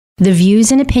The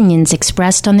views and opinions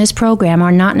expressed on this program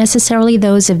are not necessarily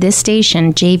those of this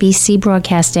station, JVC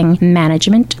Broadcasting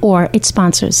Management, or its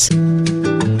sponsors.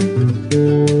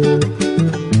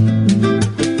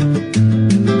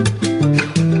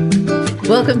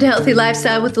 Welcome to Healthy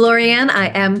Lifestyle with Lorianne. I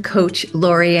am Coach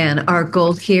Lorianne. Our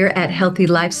goal here at Healthy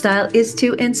Lifestyle is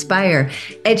to inspire,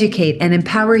 educate, and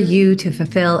empower you to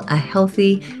fulfill a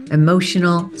healthy,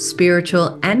 emotional,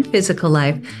 spiritual, and physical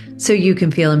life so you can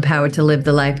feel empowered to live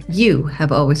the life you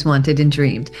have always wanted and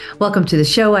dreamed. Welcome to the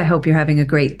show. I hope you're having a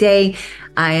great day.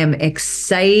 I am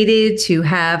excited to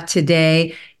have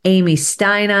today Amy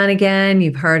Stein on again.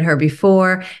 You've heard her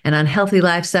before. And on Healthy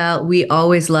Lifestyle, we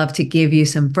always love to give you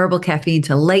some verbal caffeine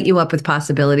to light you up with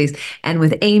possibilities. And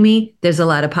with Amy, there's a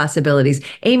lot of possibilities.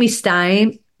 Amy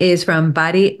Stein is from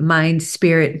Body, Mind,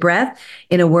 Spirit, Breath.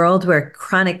 In a world where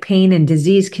chronic pain and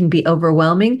disease can be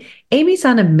overwhelming, Amy's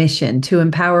on a mission to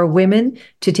empower women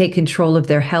to take control of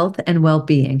their health and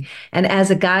well-being. And as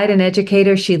a guide and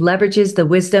educator, she leverages the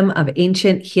wisdom of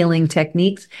ancient healing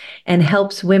techniques and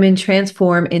helps women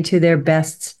transform into their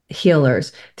best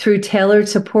healers. Through tailored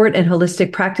support and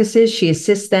holistic practices, she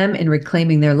assists them in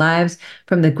reclaiming their lives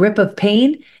from the grip of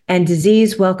pain and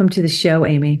disease. Welcome to the show,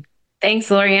 Amy. Thanks,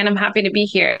 Lorianne. I'm happy to be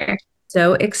here.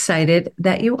 So excited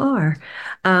that you are.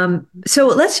 So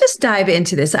let's just dive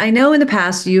into this. I know in the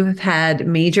past you have had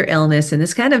major illness and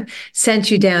this kind of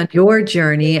sent you down your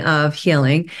journey of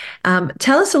healing.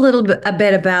 Tell us a little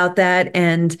bit about that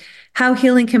and how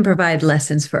healing can provide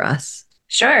lessons for us.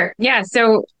 Sure. Yeah.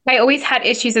 So I always had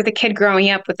issues as a kid growing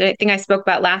up with the thing I spoke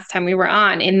about last time we were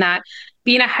on, in that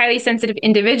being a highly sensitive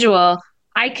individual,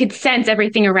 I could sense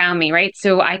everything around me, right?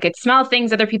 So I could smell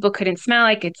things other people couldn't smell.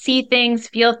 I could see things,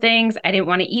 feel things. I didn't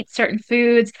want to eat certain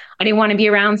foods. I didn't want to be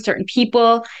around certain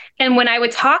people. And when I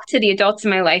would talk to the adults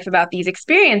in my life about these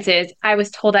experiences, I was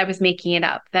told I was making it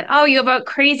up, that, oh, you have a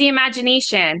crazy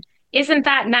imagination. Isn't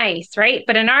that nice, right?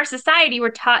 But in our society,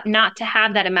 we're taught not to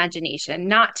have that imagination,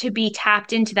 not to be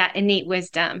tapped into that innate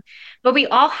wisdom. But we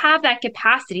all have that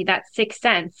capacity, that sixth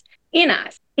sense in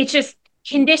us. It's just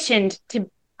conditioned to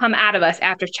come out of us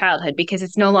after childhood because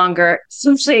it's no longer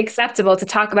socially acceptable to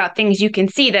talk about things you can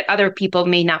see that other people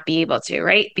may not be able to,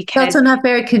 right? Because it's also not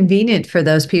very convenient for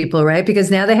those people, right? Because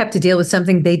now they have to deal with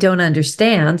something they don't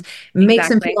understand. It makes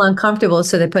them feel uncomfortable,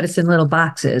 so they put us in little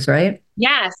boxes, right?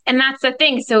 Yes. And that's the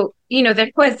thing. So, there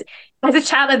was, as a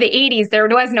child of the 80s, there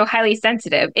was no highly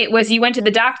sensitive. It was, you went to the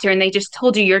doctor and they just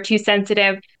told you you're too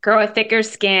sensitive, grow a thicker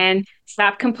skin,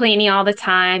 stop complaining all the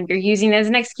time. You're using it as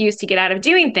an excuse to get out of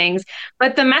doing things.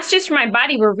 But the messages from my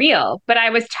body were real. But I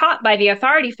was taught by the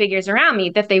authority figures around me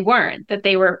that they weren't, that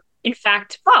they were in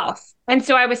fact false. And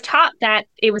so I was taught that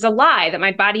it was a lie, that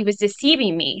my body was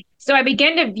deceiving me. So I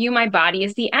began to view my body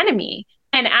as the enemy.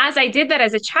 And as I did that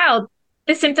as a child,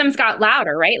 the symptoms got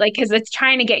louder, right? Like, because it's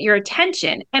trying to get your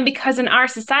attention. And because in our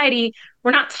society,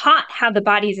 we're not taught how the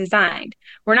body is designed.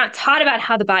 We're not taught about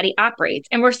how the body operates.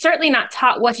 And we're certainly not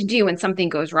taught what to do when something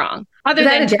goes wrong, other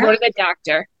than to go to the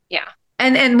doctor. Yeah.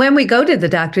 And when we go to the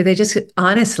doctor, they just,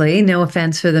 honestly, no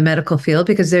offense for the medical field,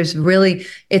 because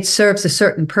it serves a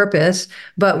certain purpose,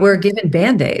 but we're given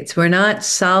Band-Aids. We're not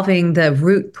solving the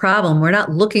root problem. We're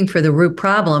not looking for the root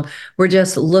problem. We're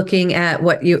just looking at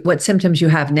what symptoms you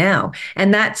have now.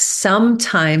 And that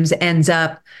sometimes ends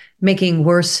up making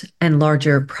worse and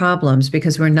larger problems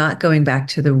because we're not going back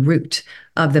to the root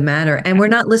of the matter. And we're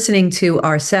not listening to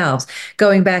ourselves,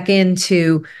 going back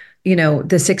into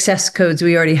the success codes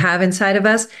we already have inside of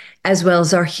us, as well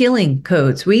as our healing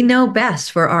codes. We know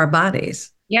best for our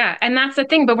bodies. Yeah. And that's the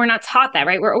thing, but we're not taught that,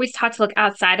 right? We're always taught to look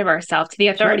outside of ourselves, to the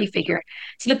authority figure,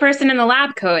 to the person in the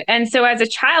lab coat. And so as a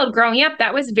child growing up,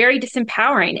 that was very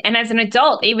disempowering. And as an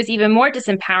adult, it was even more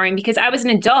disempowering because I was an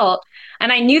adult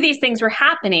and I knew these things were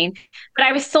happening, but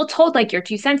I was still told, like, you're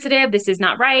too sensitive. This is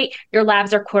not right. Your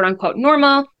labs are quote unquote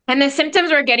normal. And the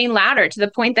symptoms were getting louder to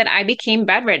the point that I became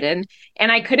bedridden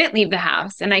and I couldn't leave the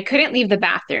house and I couldn't leave the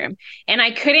bathroom and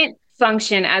I couldn't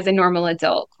function as a normal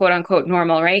adult, quote unquote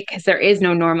normal, right? Because there is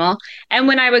no normal. And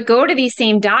when I would go to these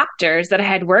same doctors that I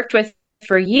had worked with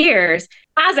for years,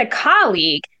 as a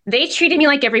colleague, they treated me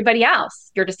like everybody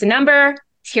else. You're just a number.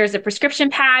 Here's a prescription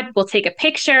pad. We'll take a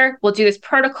picture. We'll do this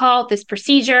protocol, this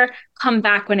procedure, come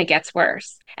back when it gets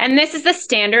worse. And this is the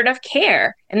standard of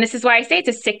care. And this is why I say it's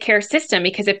a sick care system,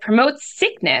 because it promotes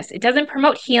sickness. It doesn't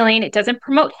promote healing. It doesn't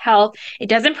promote health. It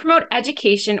doesn't promote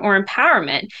education or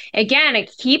empowerment. Again,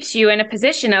 it keeps you in a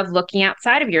position of looking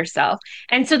outside of yourself.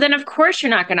 And so then, of course, you're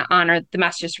not going to honor the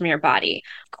messages from your body.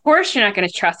 Of course, you're not going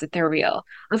to trust that they're real.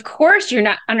 Of course, you're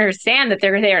not understand that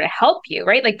they're there to help you,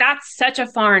 right? Like that's such a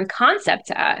foreign concept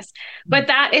to us. But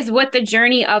that is what the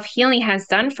journey of healing has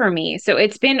done for me. So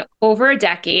it's been over a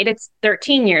decade. It's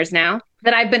 13 years now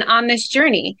that I've been on this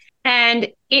journey. And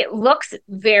it looks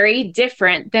very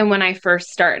different than when I first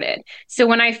started. So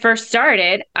when I first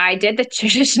started, I did the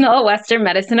traditional Western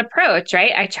medicine approach,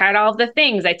 right? I tried all of the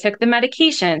things. I took the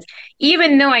medications.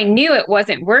 Even though I knew it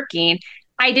wasn't working,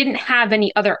 I didn't have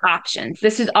any other options.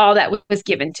 This is all that was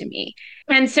given to me.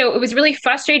 And so it was really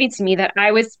frustrating to me that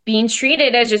I was being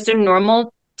treated as just a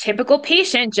normal, typical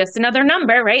patient, just another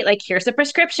number, right? Like, here's a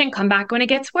prescription, come back when it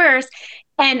gets worse.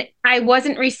 And I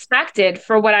wasn't respected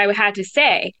for what I had to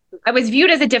say. I was viewed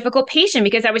as a difficult patient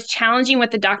because I was challenging what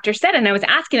the doctor said. And I was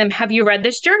asking them, have you read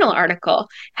this journal article?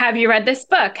 Have you read this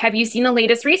book? Have you seen the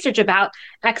latest research about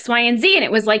X, Y, and Z? And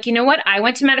it was like, you know what? I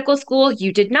went to medical school.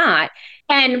 You did not.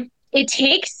 And it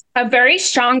takes a very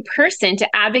strong person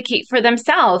to advocate for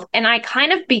themselves. And I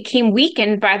kind of became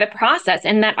weakened by the process,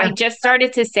 and that I just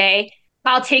started to say,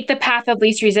 I'll take the path of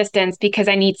least resistance because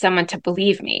I need someone to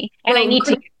believe me, and I need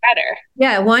to get better.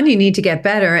 Yeah, one, you need to get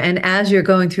better. And as you're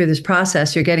going through this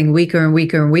process, you're getting weaker and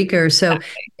weaker and weaker. So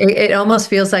it almost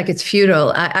feels like it's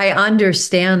futile. I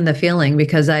understand the feeling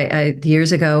because I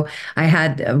years ago, I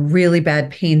had really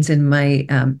bad pains in my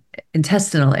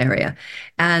intestinal area,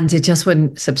 and it just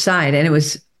wouldn't subside. And it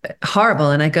was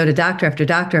horrible. And I go to doctor after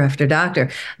doctor after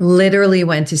doctor, literally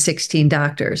went to 16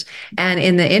 doctors. And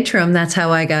in the interim, that's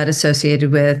how I got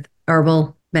associated with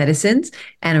herbal medicines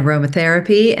and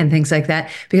aromatherapy and things like that,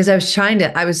 because I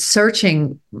was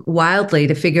searching wildly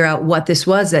to figure out what this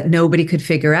was that nobody could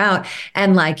figure out.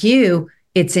 And like you,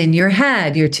 it's in your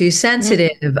head. You're too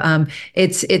sensitive.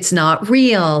 It's not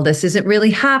real. This isn't really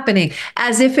happening.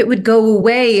 As if it would go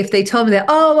away if they told me that,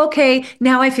 oh, okay,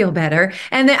 now I feel better.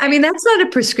 And I mean, that's not a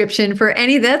prescription for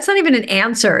any, that's not even an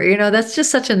answer. That's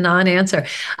just such a non-answer.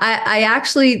 I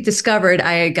actually discovered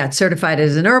I got certified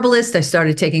as an herbalist. I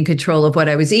started taking control of what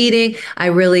I was eating. I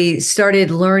really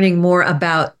started learning more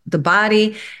about the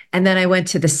body. And then I went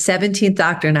to the 17th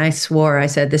doctor, and I swore, I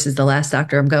said, this is the last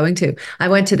doctor I'm going to. I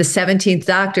went to the 17th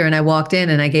doctor, and I walked in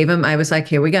and I was like,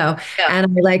 here we go. Yeah.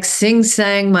 And I like sang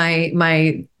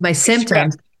my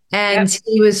symptoms. And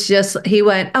he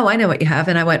went, oh, I know what you have.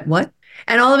 And I went, what?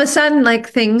 And all of a sudden, like,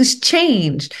 things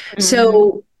changed. Mm-hmm.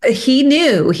 So he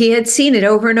knew, he had seen it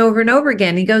over and over and over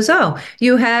again. He goes, oh,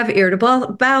 you have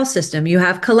irritable bowel system, you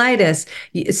have colitis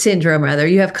syndrome,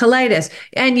 you have colitis,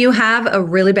 and you have a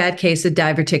really bad case of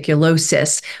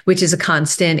diverticulosis, which is a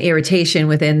constant irritation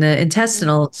within the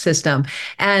intestinal system.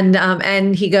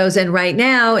 And he goes, and right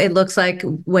now it looks like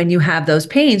when you have those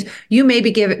pains, you may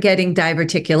be getting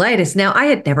diverticulitis. Now, I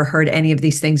had never heard any of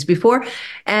these things before.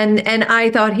 And I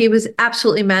thought he was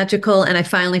absolutely magical. And I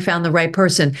finally found the right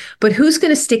person. But who's going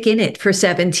to stick in it for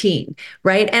 17,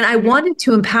 right? And I wanted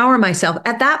to empower myself.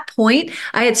 At that point,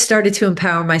 I had started to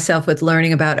empower myself with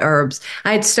learning about herbs.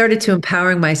 I had started to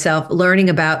empowering myself, learning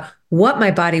about what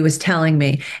my body was telling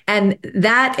me. And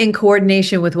that, in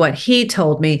coordination with what he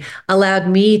told me, allowed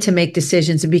me to make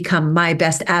decisions and become my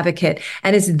best advocate.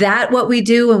 And is that what we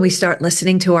do when we start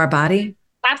listening to our body?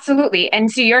 Absolutely.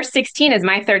 And so your 16 is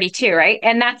my 32, right?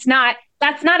 And that's not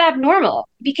abnormal,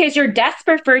 because you're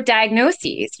desperate for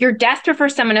diagnoses. You're desperate for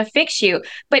someone to fix you.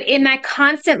 But in that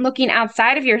constant looking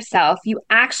outside of yourself, you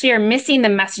actually are missing the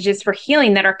messages for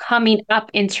healing that are coming up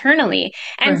internally.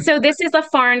 And So this is a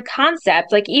foreign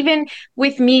concept. Like, even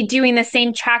with me doing the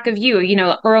same track of you,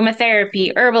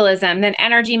 aromatherapy, herbalism, then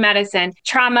energy medicine,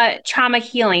 trauma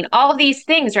healing, all these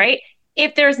things, right?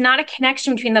 If there's not a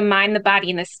connection between the mind, the body,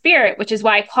 and the spirit, which is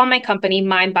why I call my company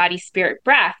Mind, Body, Spirit,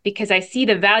 Breath, because I see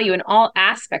the value in all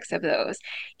aspects of those.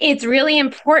 It's really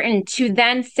important to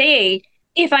then say,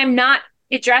 if I'm not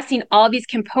addressing all these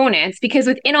components, because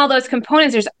within all those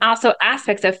components, there's also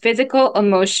aspects of physical,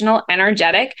 emotional,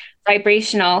 energetic,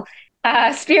 vibrational,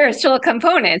 spiritual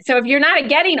components. So if you're not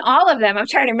getting all of them, I'm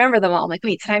trying to remember them all. I'm like,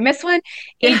 wait, did I miss one?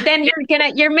 Then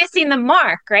you're missing the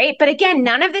mark, right? But again,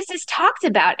 none of this is talked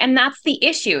about. And that's the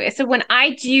issue. So when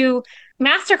I do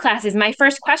masterclasses, my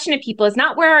first question to people is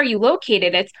not, where are you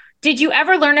located? It's, did you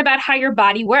ever learn about how your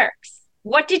body works?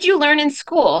 What did you learn in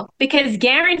school? Because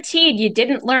guaranteed you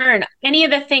didn't learn any of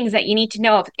the things that you need to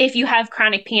know if you have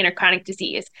chronic pain or chronic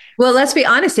disease. Well, let's be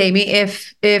honest, Amy,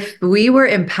 if we were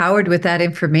empowered with that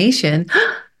information,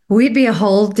 we'd be a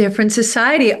whole different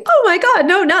society. Oh my God,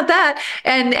 no, not that.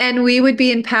 And we would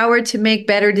be empowered to make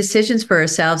better decisions for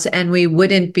ourselves, and we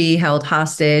wouldn't be held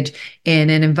hostage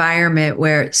in an environment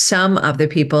where some of the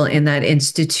people in that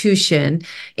institution,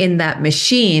 in that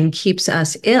machine, keeps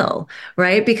us ill,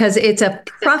 right? Because it's a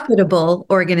profitable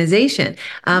organization.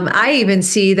 I even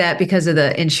see that because of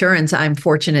the insurance I'm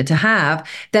fortunate to have,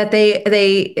 that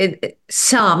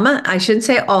some, I shouldn't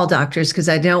say all doctors, because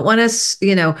I don't want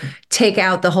to, take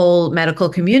out the whole medical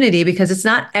community, because it's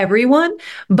not everyone,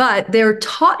 but they're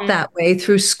taught that way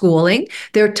through schooling.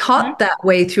 They're taught that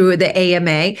way through the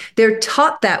AMA. They're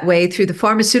taught that way through the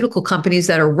pharmaceutical companies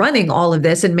that are running all of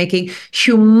this and making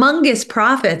humongous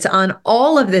profits on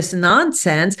all of this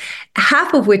nonsense,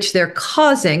 half of which they're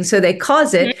causing. So they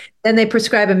cause it, then they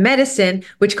prescribe a medicine,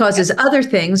 which causes other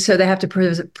things. So they have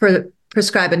to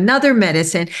prescribe another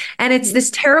medicine. And it's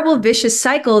this terrible, vicious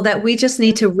cycle that we just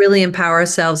need to really empower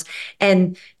ourselves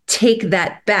and take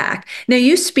that back. Now,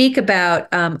 you speak about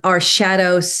our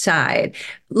shadow side.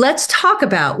 Let's talk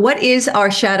about what is our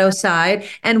shadow side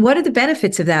and what are the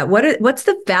benefits of that? What's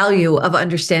the value of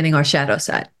understanding our shadow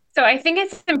side? So I think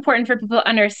it's important for people to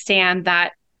understand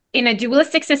that in a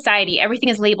dualistic society, everything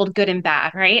is labeled good and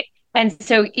bad, right? And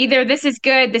so either this is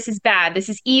good, this is bad, this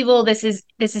is evil, this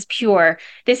is pure,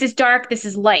 this is dark, this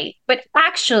is light. But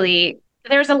actually,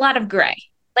 there's a lot of gray.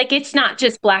 Like, it's not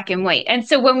just black and white. And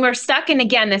so when we're stuck in,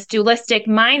 again, this dualistic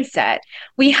mindset,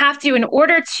 we have to, in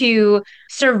order to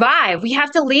survive, we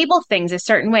have to label things a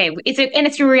certain way.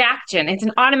 It's a reaction. It's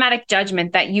an automatic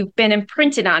judgment that you've been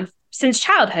imprinted on since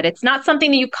childhood. It's not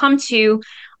something that you come to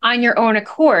on your own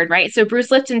accord, right? So Bruce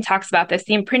Lipton talks about this.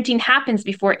 The imprinting happens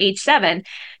before age 7.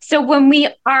 So when we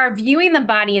are viewing the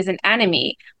body as an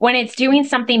enemy, when it's doing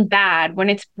something bad, when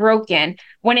it's broken,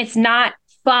 when it's not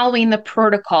following the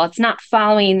protocol, it's not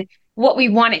following what we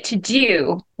want it to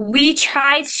do, we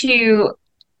try to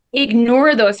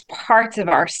ignore those parts of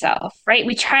ourselves, right?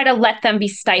 We try to let them be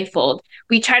stifled.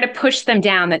 We try to push them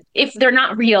down, that if they're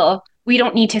not real, we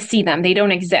don't need to see them. They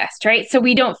don't exist, right? So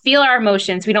we don't feel our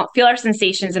emotions. We don't feel our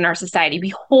sensations in our society.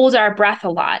 We hold our breath a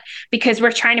lot because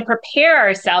we're trying to prepare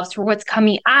ourselves for what's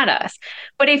coming at us.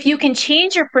 But if you can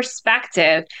change your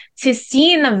perspective to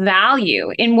seeing the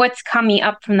value in what's coming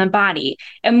up from the body,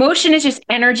 emotion is just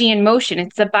energy in motion.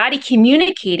 It's the body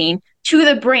communicating to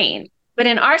the brain. But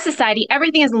in our society,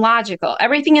 everything is logical.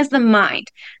 Everything is the mind.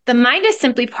 The mind is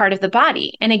simply part of the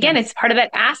body. And again, it's part of that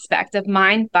aspect of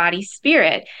mind, body,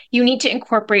 spirit. You need to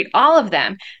incorporate all of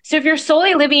them. So if you're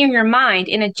solely living in your mind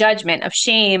in a judgment of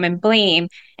shame and blame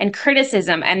and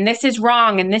criticism, and this is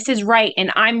wrong and this is right,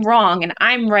 and I'm wrong and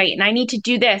I'm right, and I need to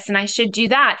do this and I should do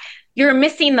that, you're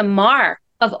missing the mark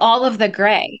of all of the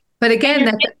gray. But again,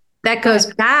 that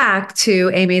goes back to,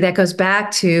 Amy, it's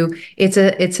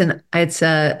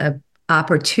a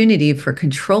opportunity for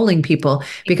controlling people,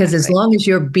 because as long as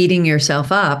you're beating yourself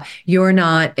up, you're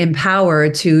not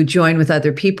empowered to join with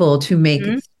other people to make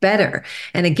it better.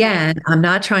 And again, I'm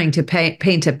not trying to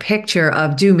paint a picture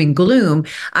of doom and gloom.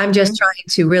 I'm just trying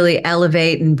to really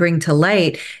elevate and bring to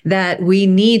light that we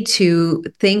need to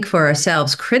think for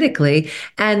ourselves critically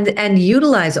and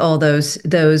utilize all those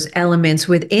elements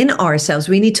within ourselves.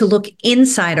 We need to look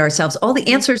inside ourselves. All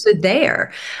the answers are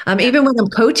there. Even when I'm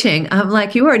coaching, I'm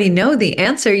like, you already know the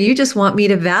answer. You just want me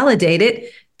to validate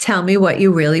it. Tell me what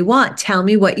you really want. Tell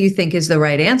me what you think is the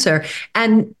right answer.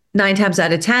 And 9 times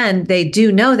out of 10, they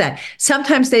do know that.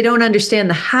 Sometimes they don't understand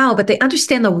the how, but they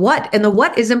understand the what, and the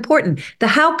what is important. The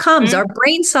how comes. Our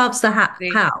brain solves the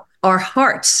how. Our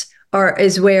hearts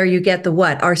is where you get the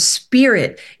what. Our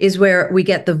spirit is where we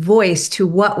get the voice to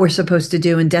what we're supposed to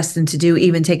do and destined to do,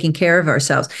 even taking care of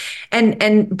ourselves.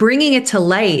 And bringing it to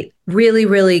light really,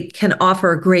 really can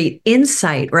offer a great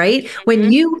insight, right?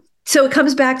 So it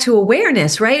comes back to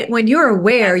awareness, right? When you're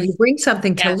aware, you bring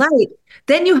something to light,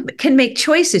 then you can make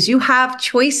choices. You have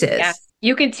choices. Yes.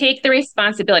 You can take the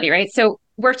responsibility, right? So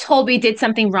we're told we did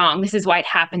something wrong. This is why it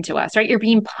happened to us, right? You're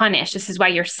being punished. This is why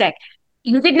you're sick.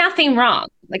 You did nothing wrong.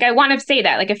 Like, I want to say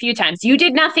that like a few times. You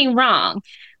did nothing wrong.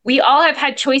 We all have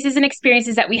had choices and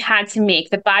experiences that we had to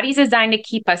make. The body's designed to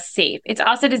keep us safe. It's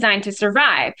also designed to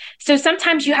survive. So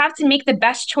sometimes you have to make the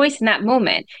best choice in that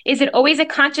moment. Is it always a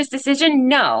conscious decision?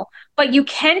 No. But you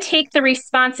can take the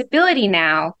responsibility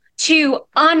now to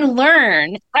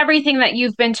unlearn everything that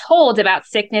you've been told about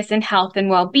sickness and health and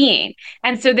well-being.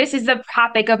 And so this is the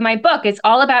topic of my book. It's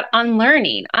all about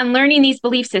unlearning these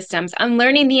belief systems,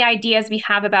 unlearning the ideas we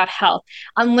have about health,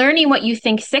 unlearning what you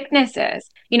think sickness is,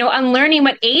 unlearning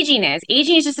what aging is.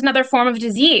 Aging is just another form of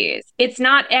disease. It's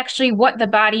not actually what the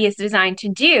body is designed to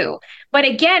do. But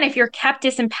again, if you're kept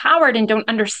disempowered and don't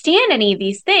understand any of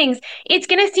these things, it's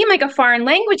going to seem like a foreign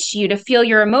language to you to feel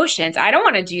your emotions. I don't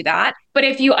want to do that. But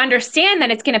if you understand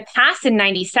that it's going to pass in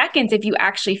 90 seconds, if you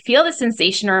actually feel the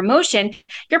sensation or emotion,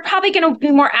 you're probably going to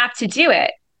be more apt to do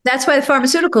it. That's why the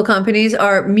pharmaceutical companies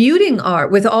are muting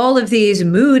art with all of these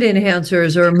mood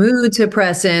enhancers or mood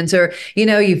suppressants, or,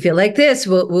 you feel like this,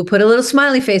 we'll put a little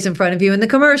smiley face in front of you in the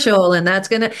commercial. And that's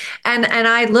going to, and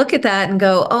I look at that and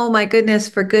go, oh my goodness,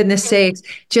 for goodness sakes,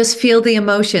 just feel the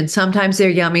emotion. Sometimes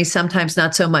they're yummy, sometimes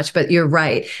not so much, but you're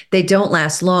right. They don't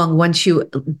last long once you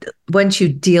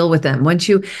deal with them, once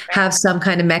you have some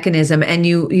kind of mechanism and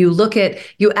you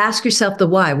ask yourself the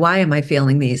why am I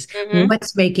feeling these?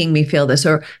 What's making me feel this?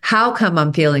 Or how come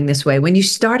I'm feeling this way? When you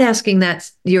start asking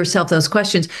yourself those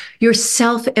questions, you're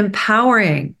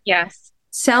self-empowering. Yes.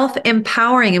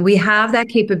 Self-empowering. And we have that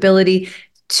capability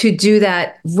to do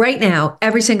that right now,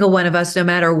 every single one of us, no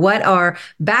matter what our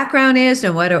background is,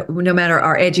 no matter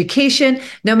our education,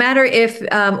 no matter if,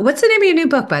 what's the name of your new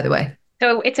book, by the way?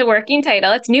 So it's a working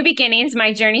title. It's New Beginnings,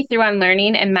 My Journey Through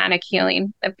Unlearning and Manic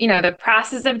Healing. The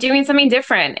process of doing something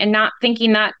different and not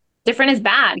thinking that different is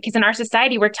bad, because in our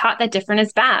society, we're taught that different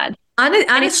is bad. And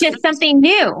it's just something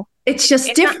new. It's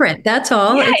different. That's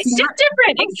all. Yeah, it's just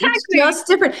different. Exactly. It's just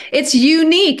different. It's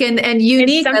unique and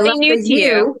unique. It's something new to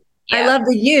you. Yeah. I love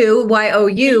the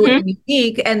YOU, and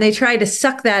unique. And they try to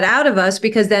suck that out of us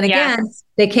because then again,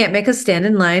 they can't make us stand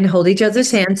in line, hold each other's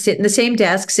hands, sit in the same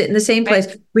desk, sit in the same place.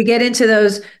 Right. We get into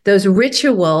those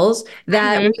rituals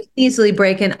that we easily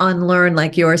break and unlearn,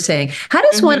 like you're saying. How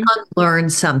does one unlearn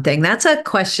something? That's a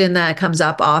question that comes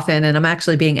up often. And I'm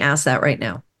actually being asked that right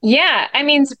now. Yeah. I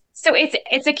mean, so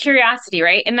it's a curiosity,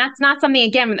 right? And that's not something,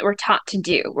 again, that we're taught to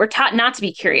do. We're taught not to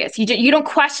be curious. You don't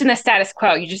question the status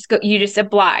quo. You just go, you just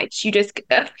oblige. You just,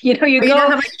 you know how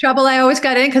much trouble I always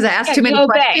got in because I asked too many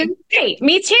questions? Hey,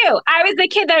 me too. I was the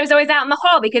kid that was always out in the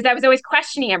hall because I was always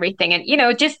questioning everything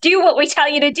and, just do what we tell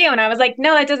you to do. And I was like,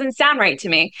 no, that doesn't sound right to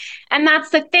me. And that's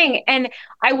the thing. And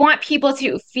I want people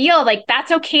to feel like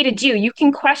that's okay to do. You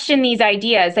can question these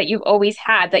ideas that you've always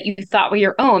had that you thought were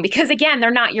your own, because again, they're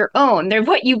not your own. They're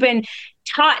what you've been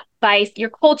taught by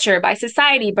your culture, by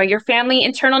society, by your family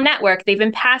internal network. They've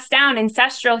been passed down,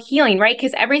 ancestral healing, right?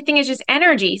 Because everything is just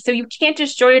energy. So you can't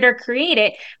destroy it or create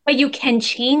it, but you can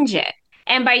change it.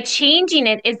 And by changing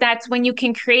it that's when you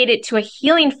can create it to a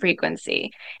healing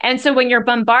frequency. And so when you're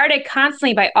bombarded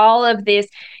constantly by all of this,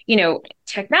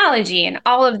 technology and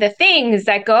all of the things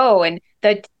that go and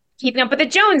the keeping up with the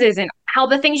Joneses and all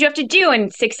the things you have to do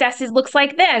and successes looks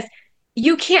like this,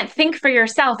 you can't think for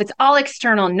yourself. It's all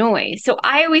external noise. So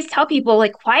I always tell people,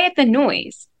 quiet the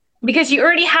noise, because you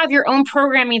already have your own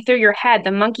programming through your head,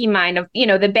 the monkey mind of,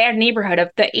 the bad neighborhood of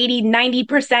the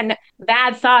 80-90%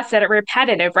 bad thoughts that are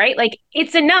repetitive, right?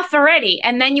 It's enough already.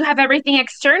 And then you have everything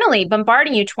externally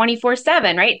bombarding you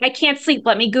 24/7, right? I can't sleep.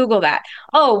 Let me Google that.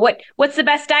 Oh, what's the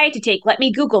best diet to take? Let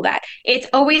me Google that. It's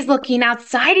always looking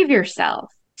outside of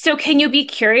yourself. So can you be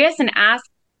curious and ask,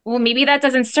 well, maybe that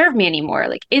doesn't serve me anymore.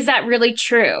 Is that really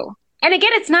true? And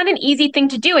again, it's not an easy thing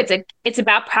to do. It's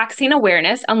about practicing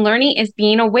awareness. Unlearning is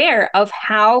being aware of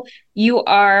how you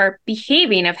are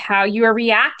behaving, of how you are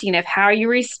reacting, of how you're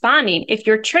responding. If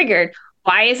you're triggered,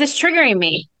 why is this triggering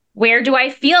me? Where do I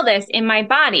feel this in my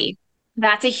body?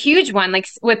 That's a huge one.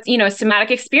 With, somatic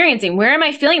experiencing. Where am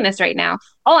I feeling this right now?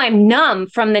 Oh, I'm numb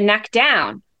from the neck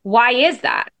down. Why is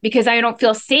that? Because I don't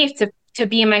feel safe to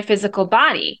be in my physical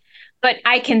body, but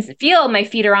I can feel my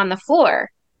feet are on the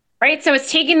floor. Right. So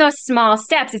it's taking those small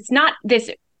steps. It's not this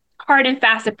hard and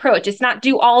fast approach. It's not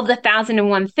do all of the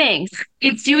 1,001 things.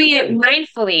 It's doing it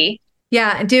mindfully.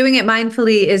 Yeah. Doing it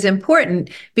mindfully is important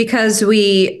because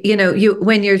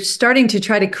when you're starting to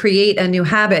try to create a new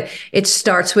habit, it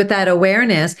starts with that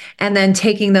awareness and then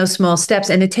taking those small steps.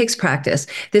 And it takes practice.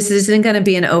 This isn't going to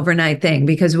be an overnight thing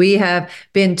because we have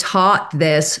been taught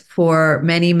this for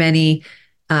many, many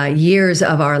years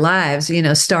of our lives,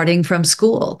 starting from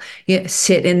school.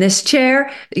 Sit in this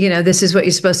chair, this is what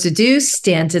you're supposed to do,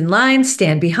 stand in line,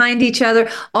 stand behind each other.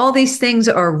 All these things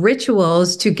are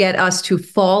rituals to get us to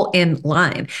fall in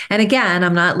line. And again,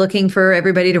 I'm not looking for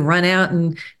everybody to run out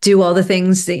and do all the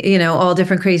things, all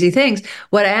different crazy things.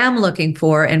 What I am looking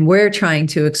for, and we're trying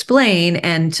to explain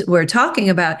and we're talking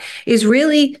about, is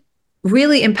really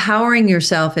empowering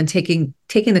yourself and taking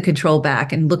the control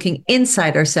back and looking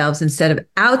inside ourselves instead of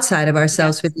outside of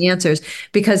ourselves with the answers,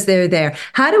 because they're there.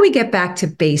 How do we get back to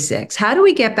basics? How do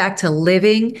we get back to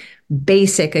living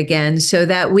basic again so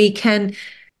that we can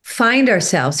find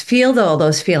ourselves, feel all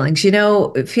those feelings.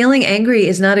 Feeling angry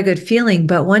is not a good feeling,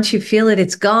 but once you feel it,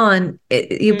 it's gone.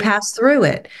 You pass through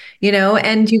it,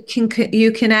 and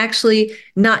you can actually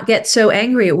not get so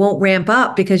angry. It won't ramp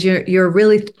up because you're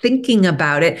really thinking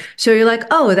about it. So you're like,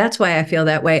 oh, that's why I feel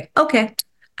that way. Okay,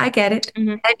 I get it.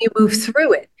 Mm-hmm. And you move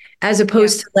through it as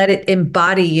opposed to let it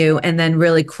embody you and then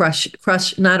really crush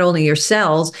not only your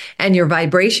cells and your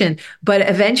vibration, but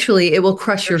eventually it will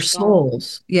crush your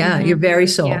souls. Yeah, your very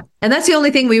soul. Yeah. And that's the only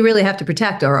thing we really have to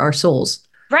protect are our souls.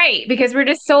 Right, because we're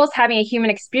just souls having a human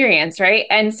experience, right?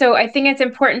 And so I think it's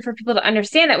important for people to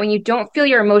understand that when you don't feel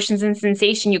your emotions and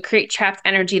sensation, you create trapped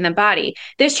energy in the body.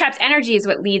 This trapped energy is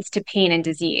what leads to pain and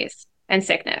disease and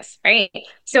sickness, right?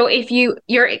 So if you're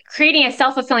creating a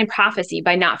self-fulfilling prophecy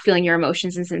by not feeling your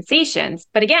emotions and sensations,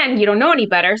 but again, you don't know any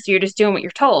better, so you're just doing what you're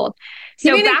told.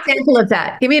 Give me an example of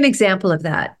that. Give me an example of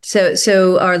that.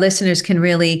 So our listeners can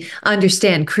really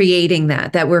understand creating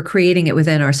that we're creating it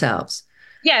within ourselves.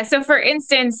 Yeah. So for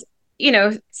instance,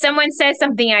 someone says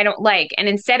something I don't like, and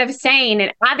instead of saying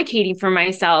and advocating for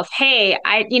myself, hey,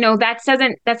 that's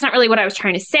not really what I was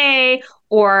trying to say,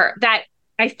 or that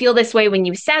I feel this way when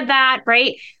you said that,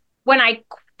 right? When I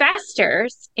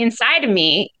festers inside of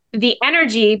me, the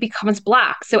energy becomes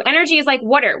blocked. So energy is like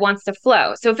water, it wants to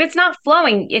flow. So if it's not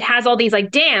flowing, it has all these like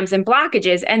dams and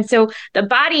blockages. And so the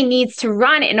body needs to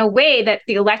run in a way that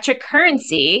the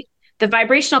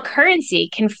vibrational currency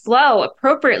can flow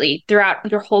appropriately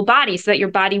throughout your whole body so that your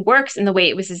body works in the way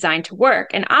it was designed to work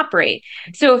and operate.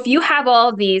 So if you have all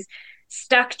of these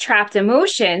stuck, trapped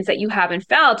emotions that you haven't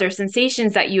felt, or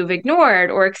sensations that you've ignored,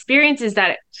 or experiences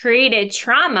that created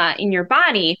trauma in your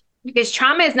body, because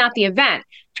trauma is not the event.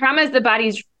 Trauma is the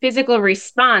body's physical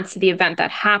response to the event that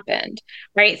happened,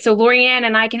 right? So Lorianne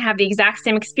and I can have the exact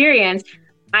same experience.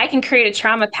 I can create a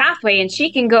trauma pathway and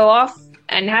she can go off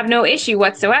and have no issue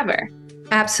whatsoever.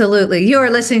 Absolutely. You're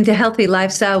listening to Healthy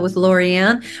Lifestyle with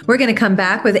Lorianne. We're going to come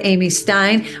back with Amy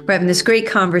Stein. We're having this great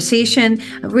conversation,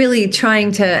 really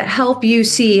trying to help you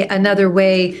see another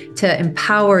way to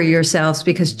empower yourselves,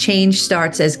 because change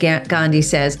starts, as Gandhi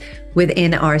says,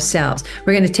 within ourselves.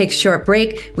 We're going to take a short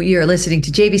break. You're listening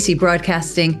to JVC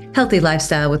Broadcasting, Healthy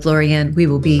Lifestyle with Lorianne. We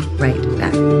will be right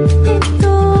back.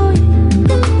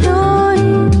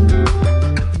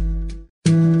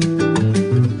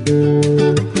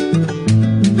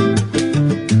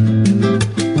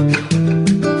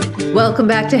 Welcome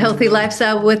back to Healthy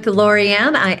Lifestyle with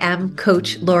Lorianne. I am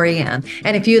Coach Lorianne.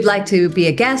 And if you'd like to be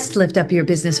a guest, lift up your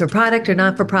business or product or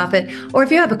not-for-profit, or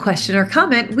if you have a question or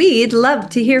comment, we'd love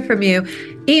to hear from you.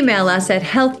 Email us at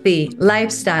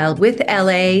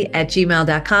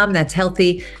healthylifestylewithla@gmail.com. That's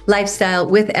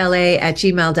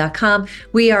healthylifestylewithla@gmail.com.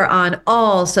 We are on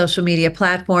all social media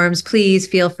platforms. Please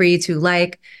feel free to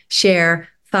like, share,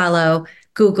 follow,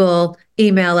 Google,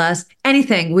 email us,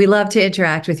 anything. We love to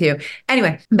interact with you.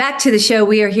 Anyway, back to the show.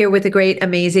 We are here with the great,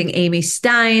 amazing Amy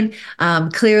Stein.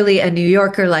 Clearly a New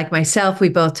Yorker like myself. We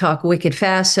both talk wicked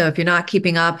fast. So if you're not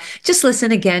keeping up, just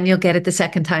listen again. You'll get it the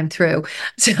second time through.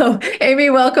 So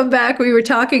Amy, welcome back. We were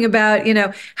talking about,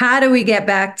 how do we get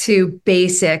back to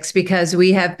basics? Because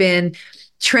we have been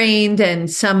trained, and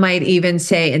some might even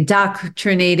say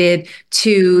indoctrinated,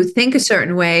 to think a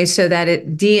certain way so that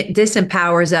it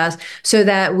disempowers us, so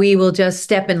that we will just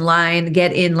step in line,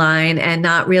 get in line, and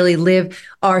not really live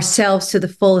ourselves to the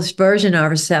fullest version of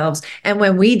ourselves. And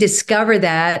when we discover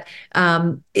that,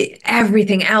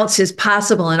 everything else is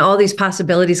possible, and all these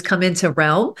possibilities come into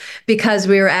realm because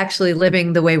we are actually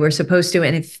living the way we're supposed to,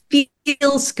 and it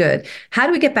feels good. How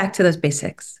do we get back to those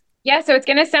basics? Yeah, so it's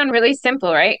going to sound really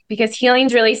simple, right? Because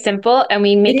healing's really simple and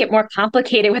we make it more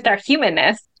complicated with our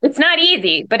humanness. It's not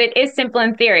easy, but it is simple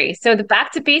in theory. So the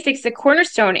back to basics, the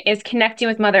cornerstone is connecting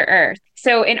with Mother Earth.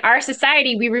 So in our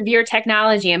society, we revere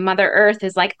technology, and Mother Earth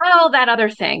is like, oh, that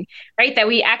other thing, right? That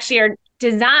we actually are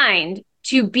designed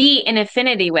to be in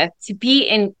affinity with, to be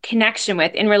in connection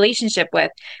with, in relationship with.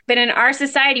 But in our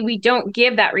society, we don't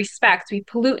give that respect. We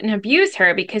pollute and abuse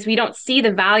her because we don't see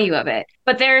the value of it.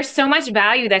 But there is so much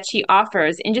value that she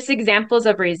offers in just examples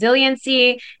of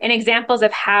resiliency and examples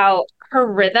of how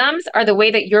her rhythms are the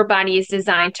way that your body is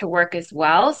designed to work as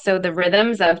well. So the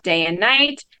rhythms of day and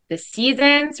night, the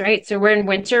seasons, right? So we're in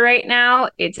winter right now.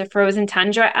 It's a frozen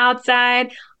tundra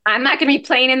outside. I'm not going to be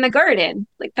playing in the garden.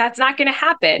 Like, that's not going to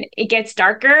happen. It gets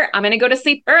darker. I'm going to go to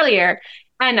sleep earlier,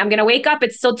 and I'm going to wake up.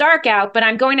 It's still dark out, but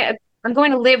I'm going to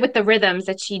live with the rhythms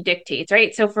that she dictates,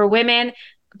 right? So for women,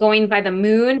 going by the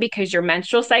moon, because your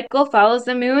menstrual cycle follows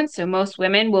the moon. So most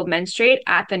women will menstruate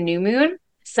at the new moon.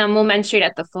 Some will menstruate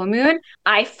at the full moon.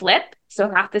 I flip. So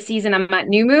half the season I'm at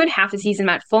new moon, half the season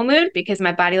I'm at full moon because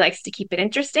my body likes to keep it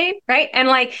interesting, right? And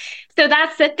like, so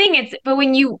that's the thing. But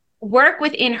when you work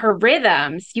within her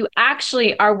rhythms, you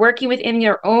actually are working within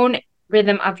your own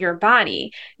rhythm of your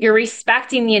body. You're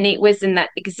respecting the innate wisdom that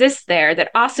exists there that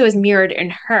also is mirrored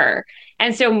in her.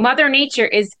 And so Mother Nature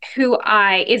is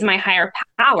my higher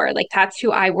power. Like that's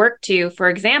who I work to for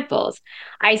examples.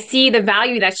 I see the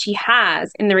value that she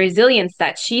has in the resilience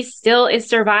that she still is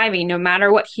surviving no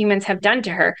matter what humans have done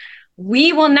to her.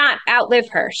 We will not outlive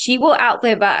her. She will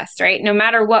outlive us, right? No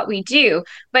matter what we do.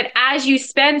 But as you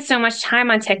spend so much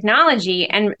time on technology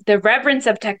and the reverence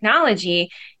of technology,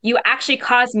 you actually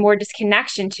cause more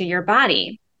disconnection to your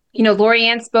body.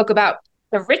 Lorianne spoke about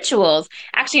the rituals.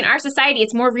 Actually, in our society,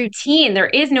 it's more routine. There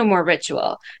is no more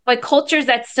ritual. But cultures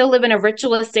that still live in a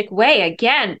ritualistic way,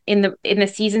 again, in the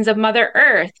seasons of Mother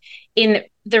Earth, in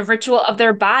the ritual of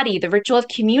their body, the ritual of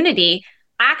community,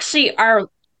 actually are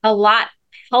a lot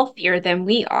healthier than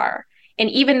we are. And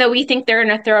even though we think they're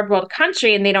in a third world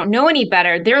country and they don't know any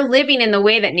better, they're living in the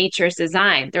way that nature is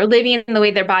designed. They're living in the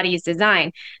way their body is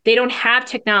designed. They don't have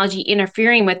technology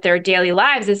interfering with their daily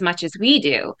lives as much as we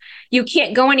do. You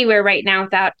can't go anywhere right now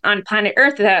without on planet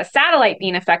Earth without a satellite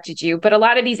being affected you. But a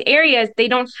lot of these areas, they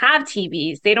don't have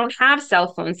TVs. They don't have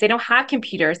cell phones. They don't have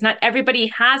computers. Not everybody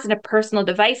has a personal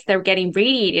device they're getting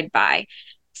radiated by.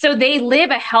 So they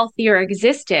live a healthier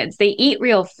existence. They eat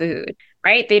real food,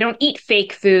 right? They don't eat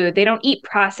fake food. They don't eat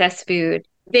processed food.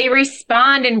 They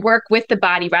respond and work with the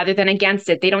body rather than against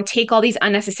it. They don't take all these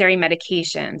unnecessary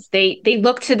medications. They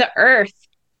look to the earth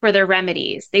for their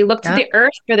remedies. They look to the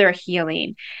earth for their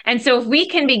healing. And so if we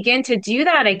can begin to do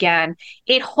that again,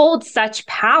 it holds such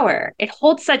power. It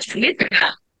holds such wisdom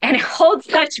and it holds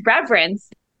such reverence.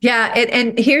 Yeah,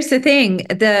 and here's the thing: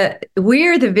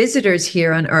 we're the visitors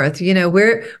here on Earth.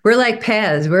 We're like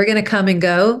Pez. We're going to come and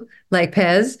go like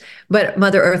Pez, but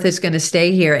Mother Earth is going to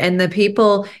stay here. And the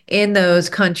people in those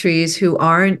countries who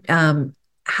aren't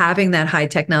having that high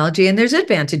technology, and there's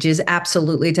advantages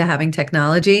absolutely to having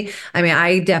technology. I mean,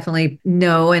 I definitely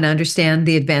know and understand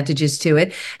the advantages to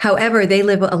it. However, they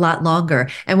live a lot longer.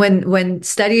 And when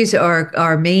studies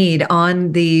are made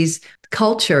on these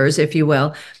cultures, if you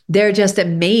will, they're just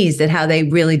amazed at how they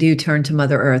really do turn to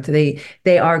Mother Earth.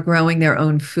 They are growing their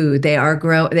own food. They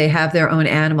have their own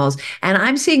animals. And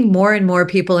I'm seeing more and more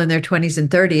people in their 20s and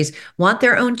 30s want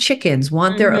their own chickens,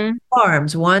 want their own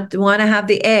farms, want to have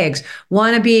the eggs,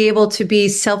 want to be able to be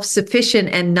self-sufficient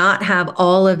and not have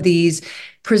all of these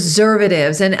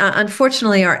preservatives. And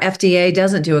unfortunately, our FDA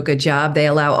doesn't do a good job. They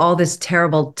allow all this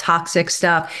terrible toxic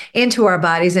stuff into our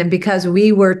bodies. And because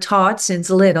we were taught since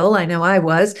little, I know I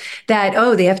was, that,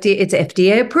 it's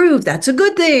FDA approved. That's a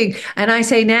good thing. And I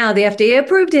say now, the FDA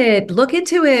approved it. Look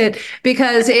into it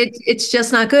because it's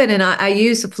just not good. And I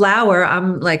use flour.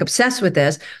 I'm like obsessed with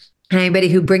this. Anybody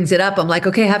who brings it up, I'm like,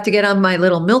 okay, I have to get on my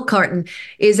little milk carton,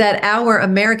 is that our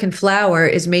American flour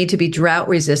is made to be drought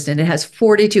resistant. It has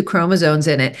 42 chromosomes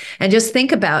in it. And just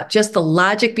think about just the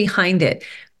logic behind it.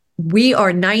 We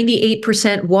are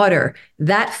 98% water.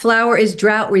 That flour is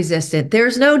drought resistant.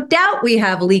 There's no doubt we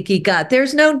have leaky gut.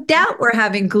 There's no doubt we're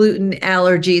having gluten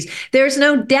allergies. There's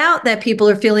no doubt that people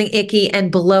are feeling icky and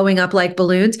blowing up like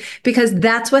balloons because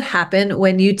that's what happened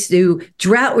when you do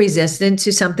drought resistant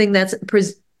to something that's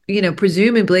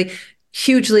presumably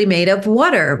hugely made of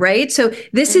water, right? So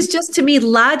this is just, to me,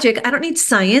 logic. I don't need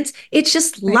science. It's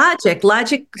just logic.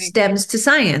 Logic stems to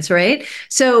science, right?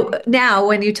 So now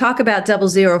when you talk about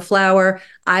 00 flour,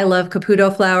 I love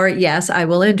Caputo flour. Yes, I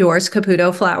will endorse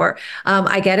Caputo flour.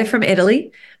 I get it from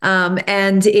Italy,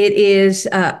 and it is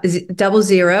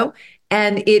 00.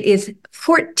 And it is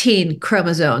 14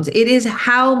 chromosomes. It is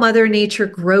how Mother Nature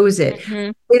grows it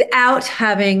without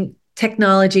having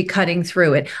technology cutting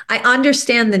through it. I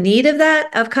understand the need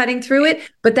of cutting through it,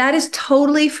 but that is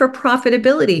totally for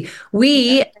profitability.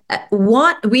 We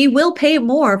will pay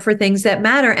more for things that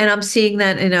matter. And I'm seeing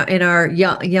that in our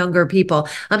younger people.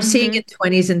 I'm seeing in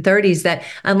 20s and 30s that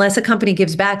unless a company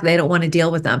gives back, they don't want to deal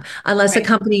with them. Unless a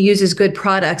company uses good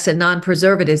products and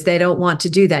non-preservatives, they don't want to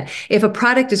do that. If a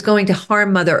product is going to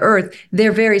harm Mother Earth,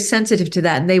 they're very sensitive to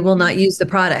that and they will not use the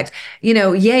product.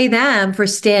 Yay them for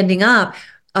standing up.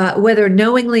 Whether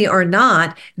knowingly or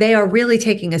not, they are really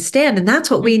taking a stand. And that's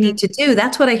what we need to do.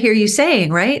 That's what I hear you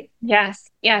saying, right? Yes,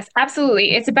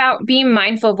 absolutely. It's about being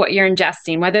mindful of what you're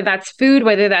ingesting, whether that's food,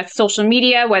 whether that's social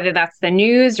media, whether that's the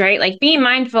news, right? Like being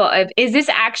mindful of, is this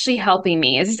actually helping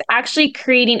me? Is this actually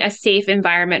creating a safe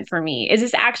environment for me? Is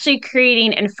this actually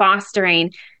creating and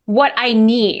fostering what I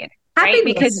need? right?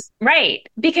 happiness.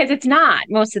 Because it's not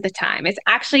most of the time. It's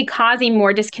actually causing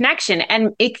more disconnection,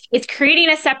 and it's creating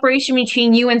a separation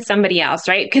between you and somebody else,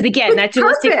 right? Because again, With that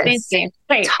dualistic purpose. thinking,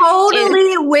 right? Is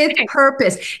Totally with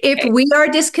purpose. If we are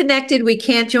disconnected, we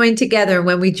can't join together.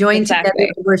 When we join together,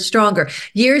 exactly. we're stronger.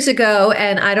 Years ago,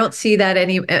 and I don't see that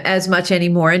as much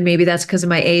anymore, and maybe that's because of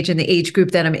my age and the age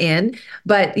group that I'm in.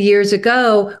 But years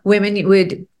ago, women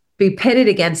would be pitted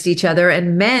against each other,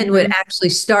 and men would Mm-hmm. actually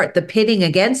start the pitting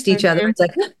against each other. Mm-hmm. It's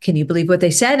like, can you believe what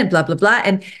they said? And blah blah blah.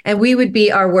 And we would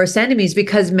be our worst enemies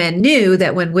because men knew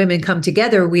that when women come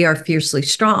together, we are fiercely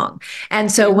strong.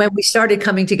 And so Mm-hmm. when we started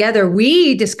coming together,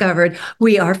 we discovered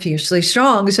we are fiercely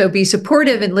strong. So be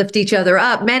supportive and lift each other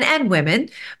up, men and women.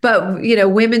 But,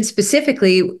 women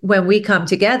specifically, when we come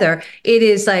together, it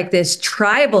is like this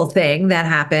tribal thing that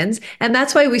happens. And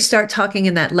that's why we start talking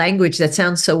in that language that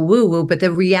sounds so woo woo. But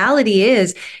the reality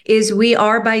is we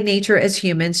are by nature as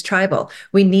humans tribal.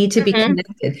 We need to be Mm-hmm.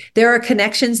 connected. There are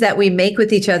connections that we make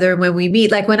with each other when we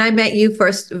meet. Like when I met you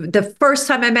the first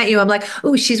time I met you, I'm like,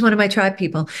 oh, she's one of my tribe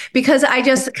people because I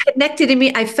just connected in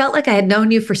me. I felt like I had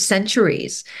known you for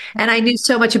centuries and I knew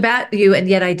so much about you, and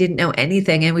yet I didn't know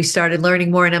anything. And we started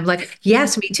learning more. And I'm like,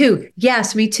 yes, me too.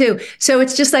 Yes, me too. So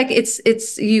it's just like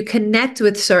it's you connect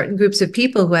with certain groups of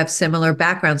people who have similar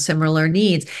backgrounds, similar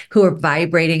needs, who are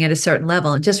vibrating at a certain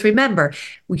level. And just remember,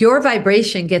 your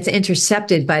vibration gets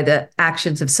intercepted by the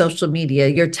actions of social media,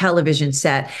 your television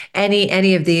set,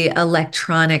 any of the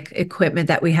electronic equipment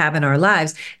that we have in our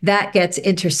lives, that gets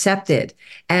intercepted.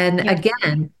 And Yeah.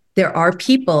 again, there are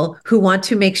people who want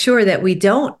to make sure that we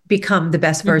don't become the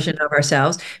best version of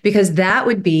ourselves, because that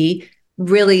would be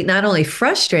really not only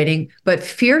frustrating, but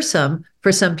fearsome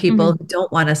for some people Mm-hmm. who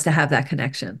don't want us to have that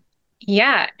connection.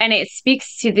 Yeah. And it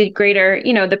speaks to the greater,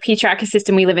 the patriarchal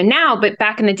system we live in now. But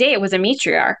back in the day, it was a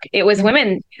matriarch. It was Yeah.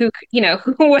 women who,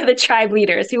 who were the tribe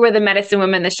leaders, who were the medicine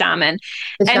women, the shaman.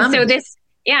 The And so shamans.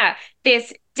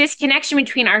 this disconnection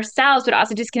between ourselves, but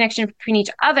also disconnection between each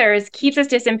others keeps us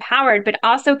disempowered, but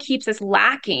also keeps us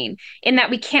lacking in that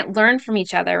we can't learn from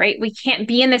each other, right? We can't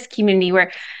be in this community where,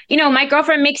 my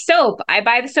girlfriend makes soap. I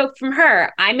buy the soap from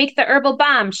her. I make the herbal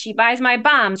balm. She buys my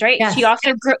balms, right? She Yes.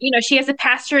 also, she has a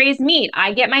pasture raised meat.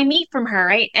 I get my meat from her,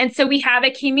 right? And so we have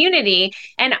a community,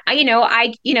 and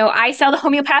I sell the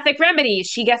homeopathic remedies.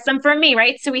 She gets them from me,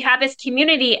 right? So we have this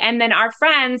community, and then our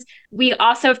friends, we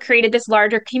also have created this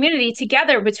larger community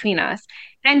together between us.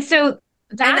 And so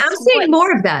And that's I'm seeing more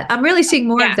of that. I'm really seeing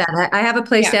more yeah, of that. I have a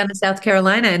place yeah, down in South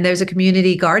Carolina, and there's a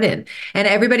community garden, and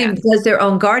everybody yeah, does their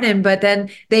own garden, but then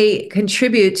they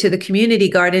contribute to the community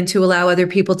garden to allow other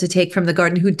people to take from the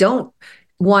garden who don't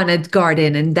want a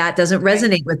garden, and that doesn't right.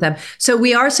 resonate with them. So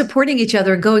we are supporting each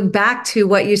other and going back to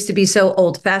what used to be so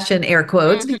old fashioned, air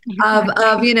quotes, of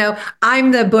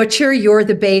I'm the butcher, you're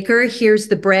the baker, here's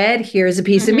the bread, here's a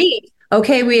piece of Mm-hmm. meat.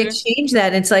 Okay, we Mm-hmm. exchange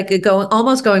that. It's like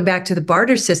almost going back to the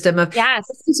barter system of, Yes,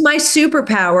 this is my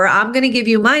superpower. I'm going to give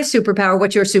you my superpower.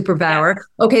 What's your yes, superpower?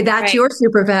 Okay, that's right. your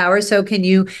superpower. So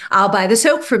I'll buy the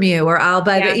soap from you, or I'll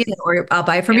buy Yes, or I'll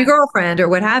buy it from your yes. girlfriend, or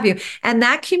what have you. And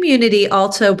that community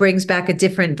also brings back a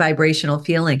different vibrational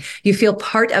feeling. You feel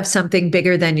part of something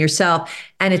bigger than yourself.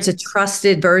 And it's a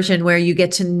trusted version where you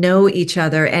get to know each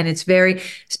other. And it's very,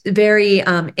 very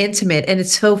intimate. And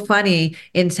it's so funny.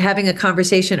 In having a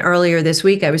conversation earlier this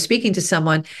week, I was speaking to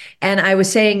someone, and I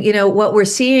was saying, what we're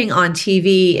seeing on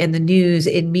TV, in the news,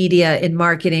 in media, in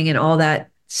marketing, and all that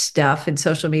stuff, in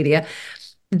social media,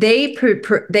 they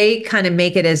kind of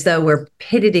make it as though we're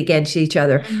pitted against each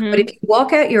other. But Mm-hmm. if you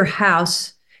walk out your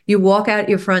house, you walk out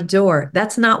your front door,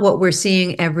 that's not what we're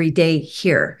seeing every day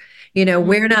here. We're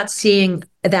Mm-hmm. not seeing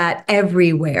that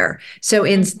everywhere. So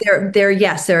yes,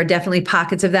 there are definitely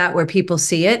pockets of that where people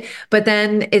see it, but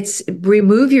then it's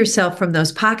remove yourself from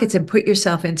those pockets and put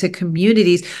yourself into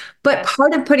communities. But Yes,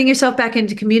 part of putting yourself back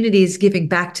into communities, giving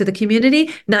back to the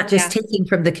community, not just yes, taking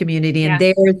from the community. And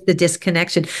yes. there's the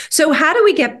disconnection. So how do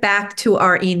we get back to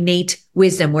our innate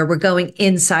wisdom where we're going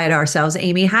inside ourselves,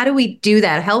 Amy? How do we do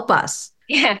that? Help us.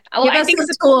 Yeah. Well, Give us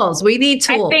some tools. We need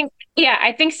tools.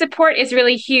 I think support is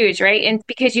really huge, right? And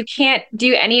because you can't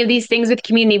do any of these things with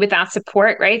community without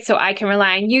support, right? So I can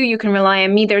rely on you, you can rely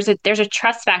on me. There's a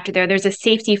trust factor there. There's a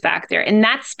safety factor. And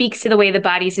that speaks to the way the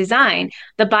body's designed.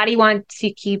 The body wants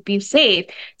to keep you safe.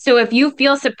 So if you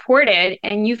feel supported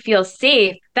and you feel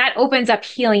safe, that opens up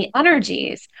healing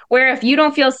energies. Where if you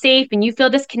don't feel safe and you feel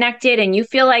disconnected and you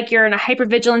feel like you're in a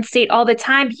hypervigilant state all the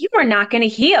time, you are not going to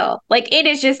heal. Like it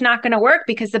is just not going to work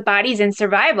because the body's in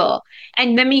survival.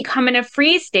 And then you come in a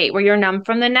freeze state where you're numb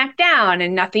from the neck down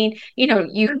and nothing,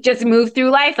 you just move through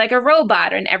life like a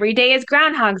robot, and every day is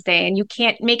Groundhog's Day and you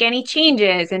can't make any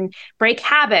changes and break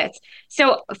habits.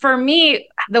 So for me,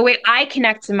 the way I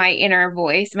connect to my inner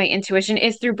voice, my intuition,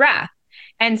 is through breath.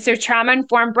 And so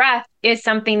trauma-informed breath is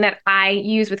something that I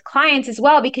use with clients as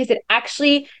well, because it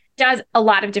actually does a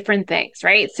lot of different things,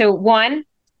 right? So one,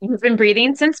 you've been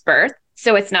breathing since birth,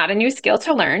 so it's not a new skill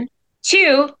to learn.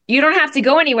 Two, you don't have to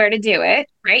go anywhere to do it,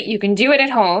 right? You can do it at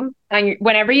home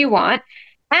whenever you want.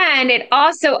 And it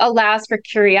also allows for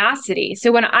curiosity.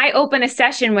 So when I open a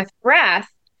session with breath,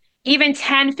 even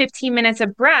 10, 15 minutes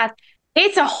of breath,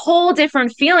 it's a whole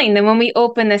different feeling than when we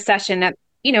open the session at,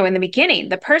 in the beginning.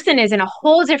 The person is in a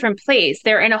whole different place.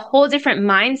 They're in a whole different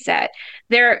mindset.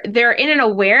 They're in an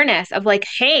awareness of like,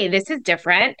 hey, this is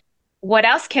different. What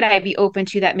else could I be open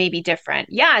to that may be different?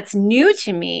 Yeah, it's new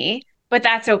to me, but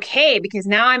that's okay because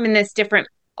now I'm in this different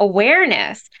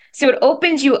awareness. So it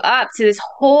opens you up to this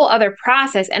whole other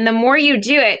process. And the more you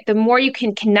do it, the more you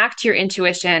can connect your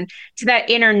intuition to that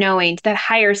inner knowing, to that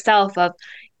higher self of,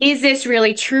 is this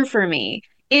really true for me?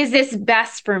 Is this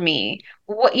best for me?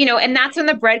 And that's when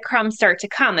the breadcrumbs start to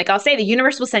come. Like I'll say, the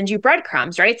universe will send you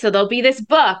breadcrumbs, right? So there'll be this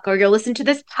book, or you'll listen to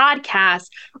this podcast,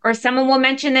 or someone will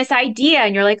mention this idea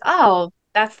and you're like, oh,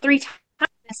 that's 3 times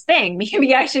this thing.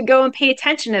 Maybe I should go and pay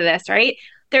attention to this, right?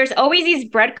 There's always these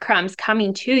breadcrumbs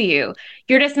coming to you.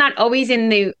 You're just not always in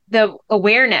the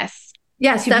awareness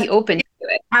to be open to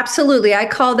it. Absolutely. I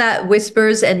call that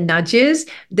whispers and nudges.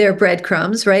 They're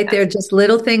breadcrumbs, right? They're just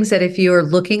little things that if you're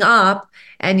looking up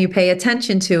and you pay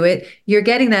attention to it, you're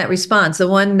getting that response. The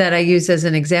one that I use as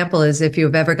an example is if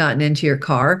you've ever gotten into your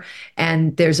car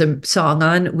and there's a song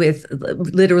on with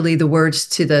literally the words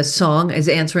to the song is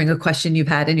answering a question you've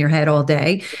had in your head all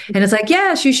day. And it's like,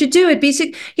 yes, you should do it.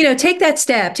 Take that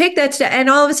step, take that step. And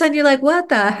all of a sudden you're like, what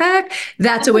the heck?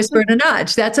 That's a whisper and a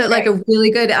nudge. That's like a really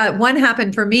good one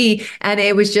happened for me. And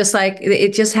it was just like,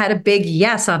 it just had a big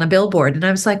yes on a billboard. And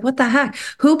I was like, what the heck?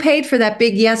 Who paid for that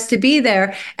big yes to be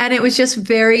there? And it was just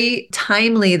very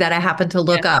timely that I happened to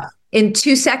look up. In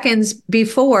 2 seconds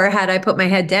before, had I put my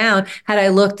head down, had I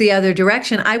looked the other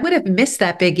direction, I would have missed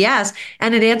that big yes.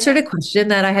 And it answered a question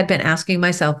that I had been asking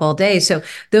myself all day. So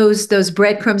those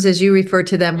breadcrumbs, as you refer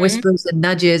to them, whispers and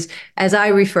nudges, as I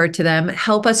refer to them,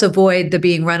 help us avoid the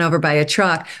being run over by a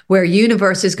truck, where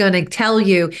universe is going to tell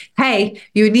you, hey,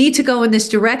 you need to go in this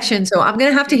direction. So I'm going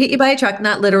to have to hit you by a truck,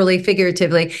 not literally,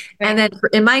 figuratively. Right. And then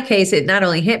in my case, it not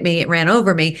only hit me, it ran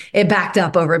over me, it backed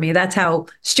up over me. That's how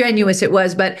strenuous it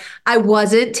was. But I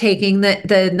wasn't taking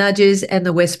the nudges and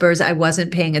the whispers. I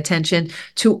wasn't paying attention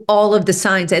to all of the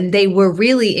signs, and they were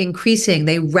really increasing.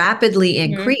 They rapidly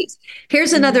increased.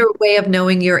 Here's another way of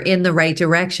knowing you're in the right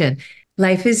direction.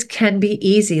 Life can be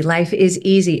easy. Life is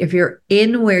easy. If you're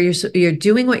in where you're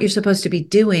doing what you're supposed to be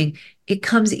doing, it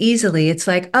comes easily. It's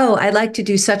like, oh, I'd like to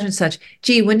do such and such.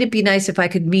 Gee, wouldn't it be nice if I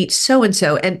could meet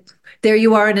so-and-so? And there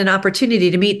you are in an opportunity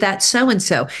to meet that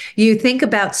so-and-so. You think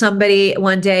about somebody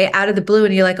one day out of the blue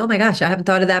and you're like, oh my gosh, I haven't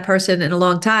thought of that person in a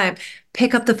long time.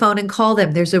 Pick up the phone and call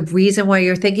them. There's a reason why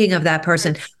you're thinking of that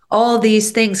person. All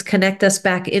these things connect us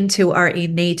back into our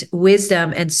innate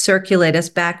wisdom and circulate us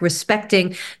back,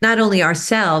 respecting not only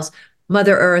ourselves,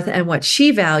 Mother Earth, and what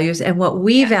she values and what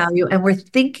we value. And we're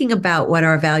thinking about what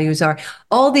our values are.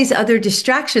 All these other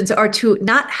distractions are to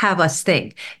not have us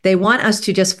think. They want us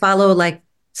to just follow like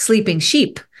sleeping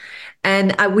sheep.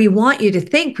 And we want you to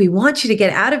think, we want you to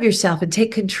get out of yourself and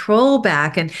take control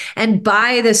back and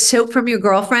buy the soap from your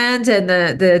girlfriend and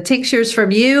the tinctures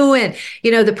from you and,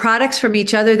 the products from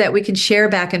each other that we can share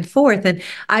back and forth. And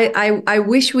I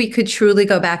wish we could truly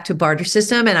go back to barter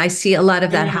system. And I see a lot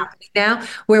of that happening now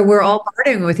where we're all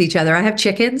bartering with each other. I have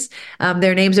chickens.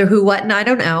 Their names are who, what, and I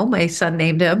don't know. My son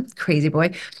named them, crazy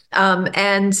boy.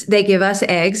 And they give us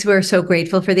eggs. We're so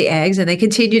grateful for the eggs, and they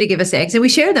continue to give us eggs, and we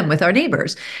share them with our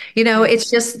neighbors.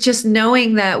 It's just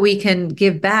knowing that we can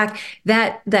give back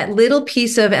that little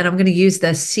piece of, and I'm going to use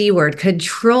the C word,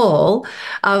 control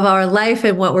of our life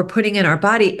and what we're putting in our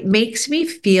body makes me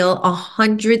feel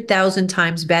 100,000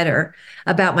 times better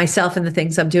about myself and the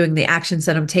things I'm doing, the actions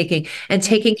that I'm taking, and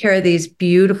taking care of these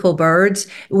beautiful birds,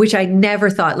 which I never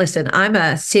thought, listen, I'm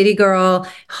a city girl,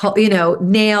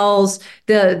 nails,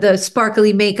 the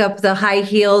sparkly makeup, the high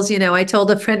heels. I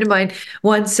told a friend of mine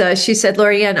once, she said,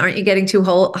 Lorianne, aren't you getting too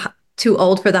too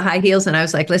old for the high heels. And I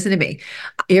was like, listen to me,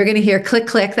 you're going to hear click,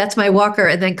 click. That's my walker.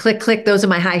 And then click, click. Those are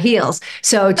my high heels.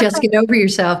 So just get over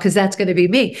yourself because that's going to be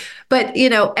me. But,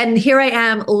 and here I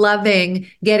am loving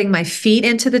getting my feet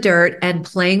into the dirt and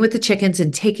playing with the chickens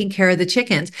and taking care of the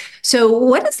chickens. So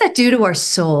what does that do to our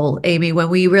soul, Amy, when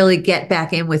we really get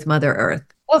back in with Mother Earth?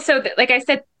 Well, so like I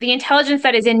said, the intelligence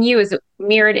that is in you is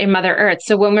mirrored in Mother Earth.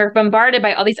 So when we're bombarded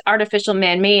by all these artificial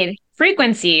man-made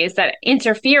frequencies that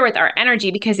interfere with our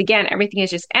energy, because again, everything is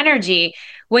just energy,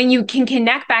 when you can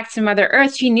connect back to Mother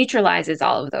Earth, she neutralizes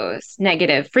all of those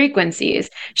negative frequencies.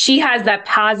 She has that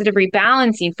positive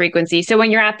rebalancing frequency. So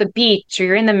when you're at the beach or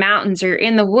you're in the mountains or you're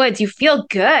in the woods, you feel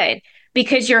good,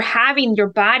 because you're having your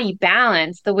body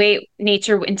balanced the way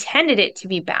nature intended it to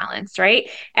be balanced, right?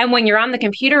 And when you're on the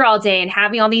computer all day and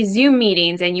having all these Zoom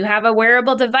meetings and you have a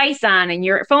wearable device on and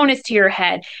your phone is to your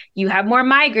head, you have more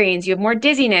migraines, you have more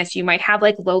dizziness, you might have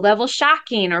like low-level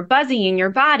shocking or buzzing in your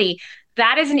body.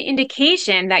 That is an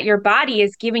indication that your body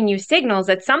is giving you signals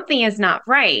that something is not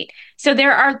right. So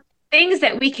there are things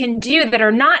that we can do that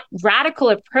are not radical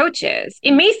approaches.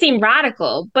 It may seem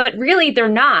radical, but really they're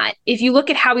not. If you look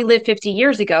at how we lived 50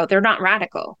 years ago, they're not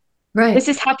radical. Right. This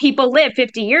is how people lived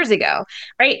 50 years ago,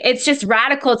 right? It's just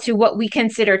radical to what we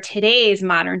consider today's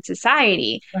modern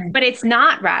society, right. But it's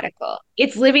not radical.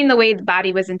 It's living the way the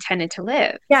body was intended to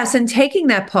live. Yes. And taking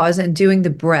that pause and doing the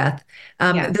breath,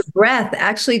 Yes. the breath,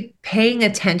 actually paying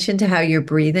attention to how you're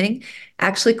breathing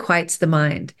actually quiets the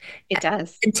mind. It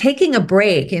does. And taking a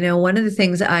break, one of the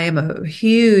things I am a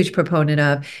huge proponent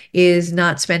of is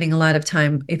not spending a lot of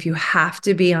time. If you have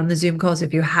to be on the Zoom calls,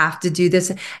 if you have to do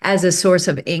this as a source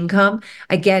of income,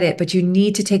 I get it, but you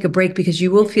need to take a break because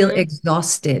you will feel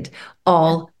exhausted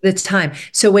all the time.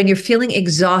 So when you're feeling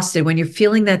exhausted, when you're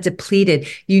feeling that depleted,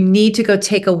 you need to go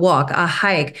take a walk, a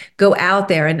hike, go out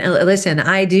there. And listen,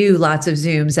 I do lots of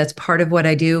Zooms. That's part of what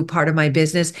I do, part of my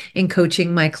business in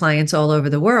coaching my clients all over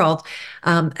the world.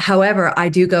 However, I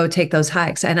do go take those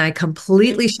hikes and I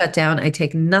completely shut down. I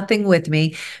take nothing with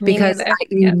me because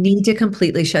you need to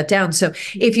completely shut down. So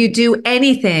if you do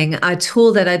anything, a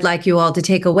tool that I'd like you all to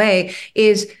take away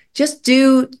is just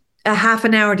do a half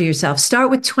an hour to yourself.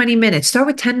 Start with 20 minutes, start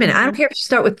with 10 minutes. I don't care if you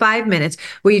start with 5 minutes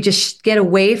where you just get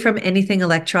away from anything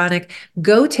electronic,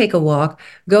 go take a walk,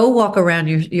 go walk around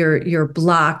your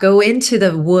block, go into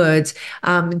the woods,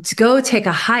 to go take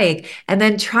a hike, and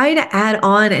then try to add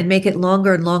on and make it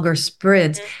longer and longer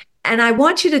sprints. And I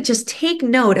want you to just take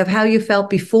note of how you felt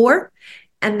before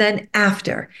and then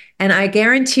after. And I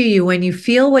guarantee you, when you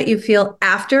feel what you feel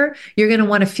after, you're going to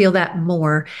want to feel that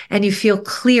more and you feel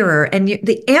clearer and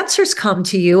the answers come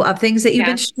to you of things that you've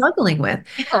been struggling with.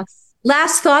 Yes.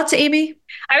 Last thoughts, Amy?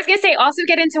 I was going to say also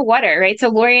get into water, right? So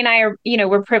Lori and I are,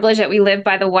 we're privileged that we live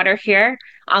by the water here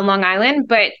on Long Island,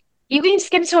 but you can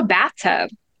just get into a bathtub.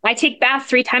 I take baths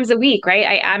 3 times a week, right?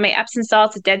 I add my Epsom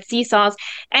salts, Dead Sea salts,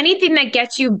 anything that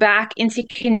gets you back into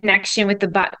connection with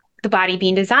the body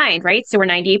being designed, right? So we're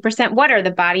 98% water. The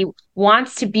body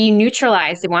wants to be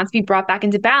neutralized. It wants to be brought back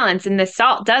into balance. And the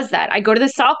salt does that. I go to the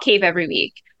salt cave every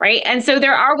week, right? And so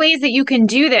there are ways that you can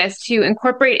do this to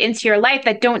incorporate into your life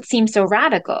that don't seem so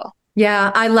radical.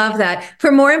 Yeah, I love that.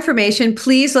 For more information,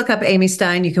 please look up Amy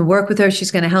Stein. You can work with her. She's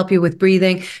going to help you with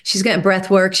breathing. She's got breath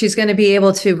work. She's going to be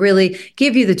able to really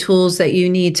give you the tools that you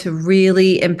need to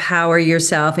really empower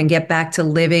yourself and get back to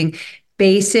living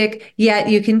basic, yet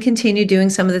you can continue doing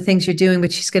some of the things you're doing,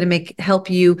 but she's going to help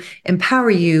you,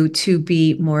 empower you to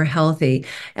be more healthy.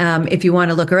 If you want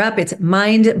to look her up, it's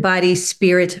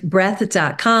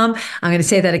mindbodyspiritbreath.com. I'm going to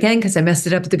say that again because I messed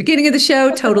it up at the beginning of the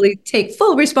show. Totally take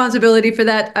full responsibility for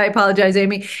that. I apologize,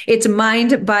 Amy. It's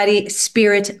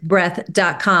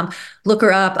mindbodyspiritbreath.com. Look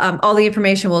her up. All the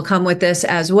information will come with this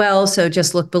as well. So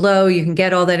just look below. You can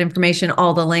get all that information,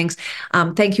 all the links.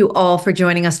 Thank you all for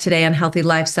joining us today on Healthy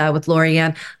Lifestyle with Lori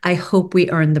Ann. I hope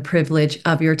we earned the privilege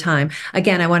of your time.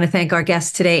 Again, I want to thank our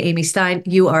guest today, Amy Stein.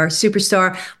 You are a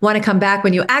superstar. Want to come back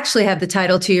when you actually have the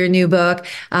title to your new book.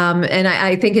 And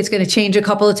I think it's going to change a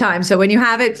couple of times. So when you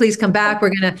have it, please come back.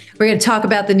 We're going to talk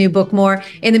about the new book more.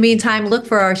 In the meantime, look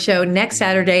for our show next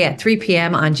Saturday at 3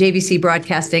 p.m. on JVC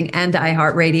Broadcasting and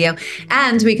iHeartRadio.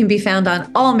 And we can be found on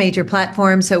all major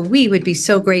platforms. So we would be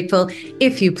so grateful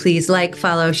if you please like,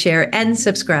 follow, share, and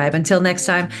subscribe. Until next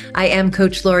time, I am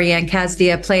Coach Lori Ann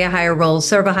Kazdia. Play a higher role,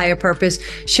 serve a higher purpose,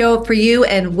 show up for you,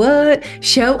 and what?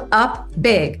 Show up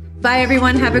big. Bye,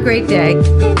 everyone. Have a great day.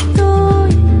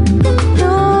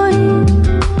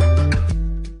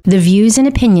 The views and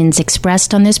opinions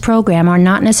expressed on this program are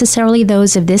not necessarily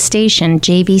those of this station,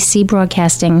 JVC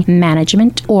Broadcasting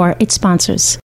Management, or its sponsors.